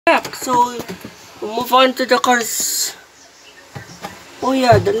So we'll move on to the cars. Oh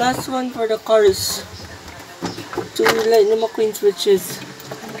yeah, the last one for the cars. To Lightning McQueen, which is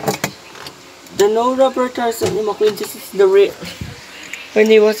the no rubber tires Lightning McQueen. This is the real. When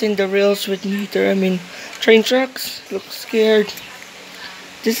he was in the rails with meter, I mean train tracks. Look scared.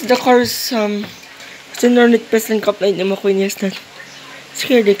 This is the cars. Sinurnet President Cup Lightning McQueen. Yes, that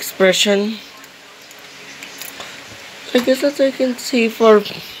scared expression. I guess that's I can say for.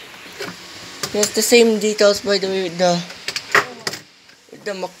 Yes, the same details by the way with the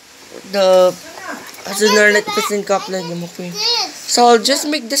Sinurnet President Cup Lightning McQueen. So I'll just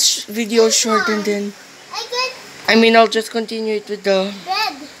make this video short and then I'll just continue it with the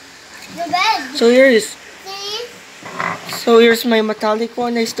bed. So here's my metallic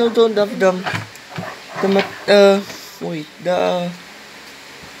one. I still don't have the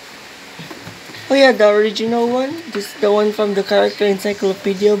original one. This is the one from the character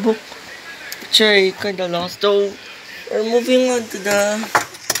encyclopedia book, which I kinda lost. So we're moving on to the.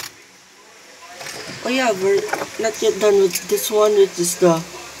 Oh yeah, we're not yet done with this one, which is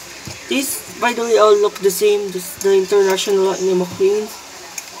these, by the way, all look the same. This is the International Lightning McQueen,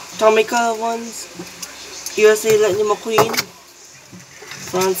 Atomica ones, USA Lightning McQueen,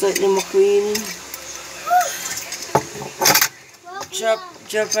 France Lightning McQueen,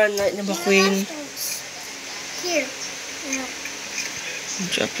 Japan Lightning McQueen,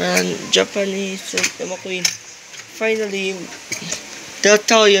 Japanese Lightning McQueen. Finally, the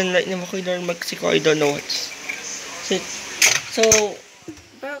Italian Lightning McQueen or Mexico, I don't know what's it.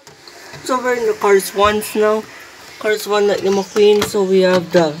 So we're in the Cars 1s now. Cars 1 Lightning McQueen. So we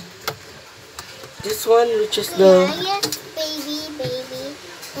have this one, which is the baby,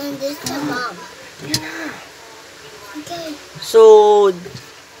 and this the mom. Yeah. Okay. So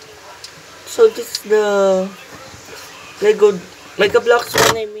this is the Lego Blocks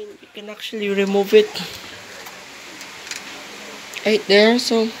one. I mean, you can actually remove it right there.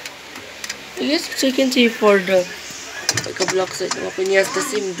 So I guess what you can see for the Lego Blocks Lightning McQueen, he has the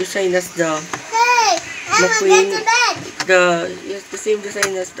same design as the McQueen. The same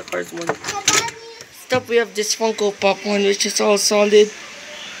design as the Cars one. Up we have this Funko Pop one, which is all solid.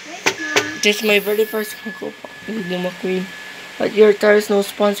 This is my very first Funko Pop with the McQueen. But your tires, no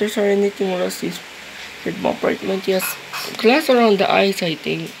sponsors or anything. Rusty with apartment. Yes, glass around the eyes, I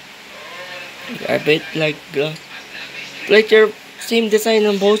think. A bit like glass. Like your same design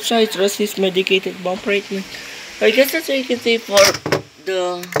on both sides. Rusty's medicated bump right now. I guess that's what you can say for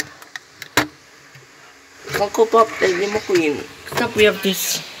the Funko Pop Lightning McQueen. Next up we have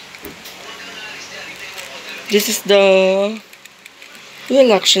this. This is the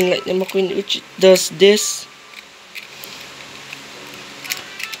real action Lightning McQueen, which does this.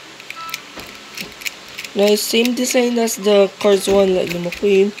 Now same design as the Cars 1 Lightning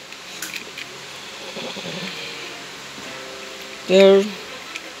McQueen. There,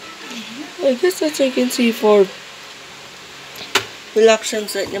 I guess that's what I can see for real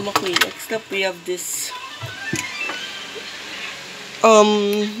actions Lightning McQueen. Next up we have this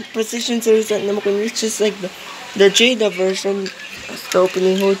Precision Series Lightning McQueen, which is like the Jada version. That's the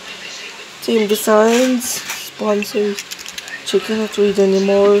opening hood. Same designs, sponsors. You cannot read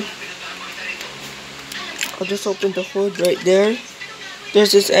anymore. I'll just open the hood right there.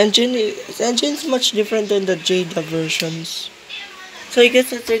 There's this engine. This engine is much different than the Jada versions. So I guess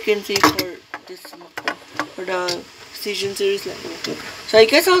that's what I can see for this for the Precision Series Lightning McQueen. So I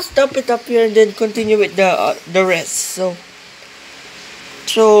guess I'll stop it up here and then continue with the rest.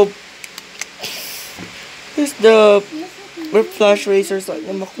 So here's the Whip Flash Racers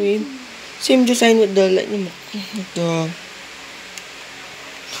Lightning McQueen. Same design with the Lightning McQueen. The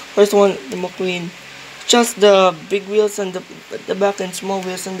first one, the McQueen. Just the big wheels on the back and small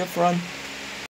wheels on the front.